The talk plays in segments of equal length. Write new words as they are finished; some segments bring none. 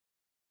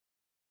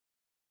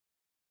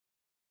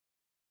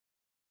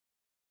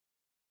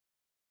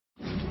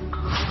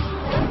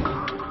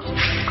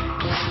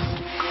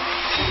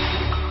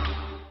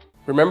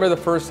Remember the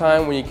first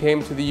time when you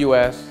came to the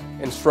U.S.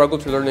 and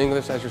struggled to learn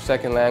English as your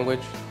second language?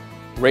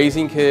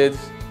 Raising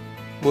kids,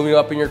 moving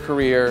up in your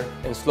career,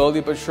 and slowly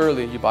but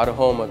surely you bought a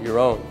home of your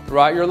own.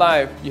 Throughout your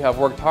life, you have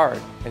worked hard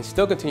and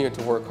still continue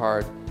to work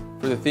hard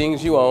for the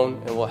things you own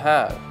and will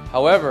have.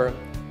 However,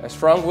 as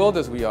strong-willed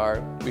as we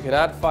are, we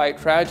cannot fight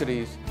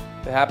tragedies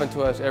that happen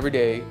to us every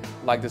day,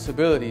 like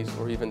disabilities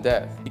or even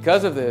death.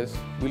 Because of this,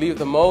 we leave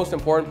the most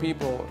important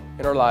people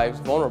in our lives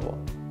vulnerable,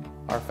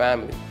 our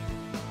family.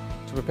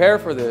 To prepare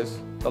for this,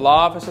 the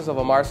law offices of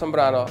Omar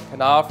Zambrano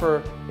can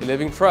offer a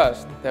living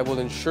trust that will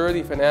ensure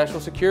the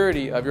financial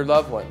security of your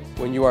loved ones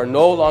when you are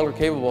no longer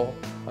capable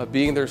of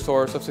being their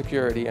source of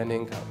security and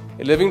income.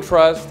 A living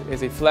trust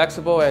is a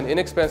flexible and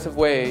inexpensive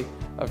way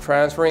of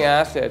transferring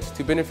assets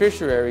to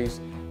beneficiaries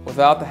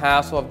without the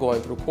hassle of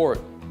going through court.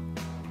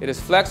 It is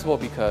flexible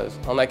because,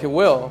 unlike a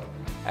will,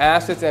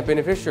 assets and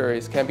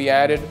beneficiaries can be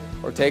added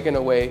or taken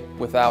away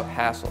without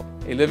hassle.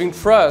 A living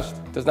trust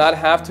does not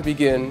have to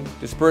begin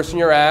dispersing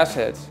your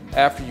assets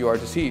after you are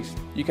deceased.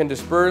 You can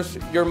disperse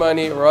your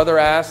money or other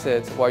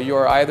assets while you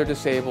are either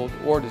disabled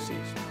or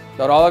deceased.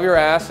 Not all of your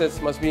assets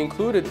must be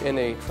included in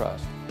a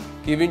trust,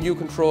 giving you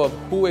control of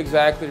who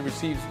exactly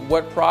receives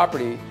what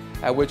property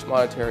at which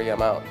monetary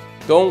amount.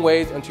 Don't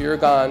wait until you're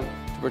gone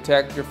to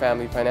protect your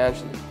family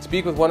financially.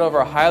 Speak with one of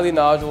our highly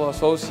knowledgeable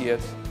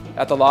associates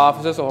at the law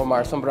offices of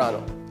Omar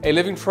Zambrano. A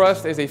living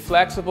trust is a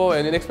flexible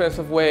and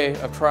inexpensive way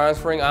of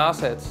transferring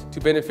assets to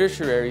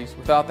beneficiaries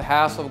without the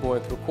hassle of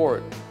going through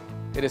court.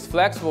 It is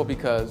flexible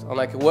because,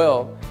 unlike a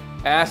will,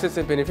 assets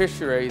and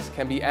beneficiaries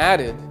can be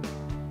added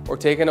or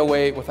taken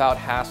away without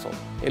hassle.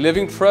 A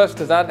living trust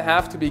does not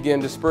have to begin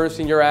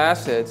dispersing your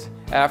assets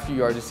after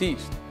you are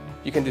deceased.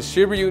 You can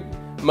distribute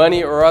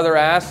money or other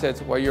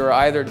assets while you are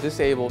either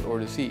disabled or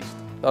deceased.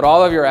 Not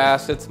all of your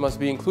assets must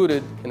be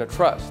included in a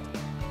trust,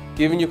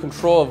 giving you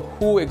control of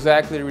who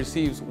exactly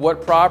receives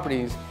what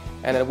properties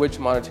and at which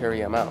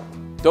monetary amount.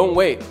 Don't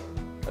wait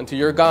until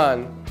you're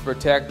gone to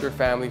protect your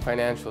family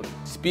financially.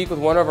 Speak with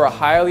one of our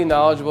highly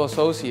knowledgeable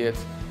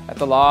associates at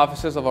the law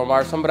offices of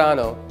Omar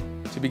Zambrano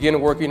to begin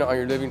working on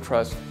your living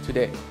trust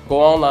today. Go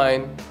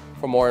online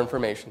for more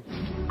information.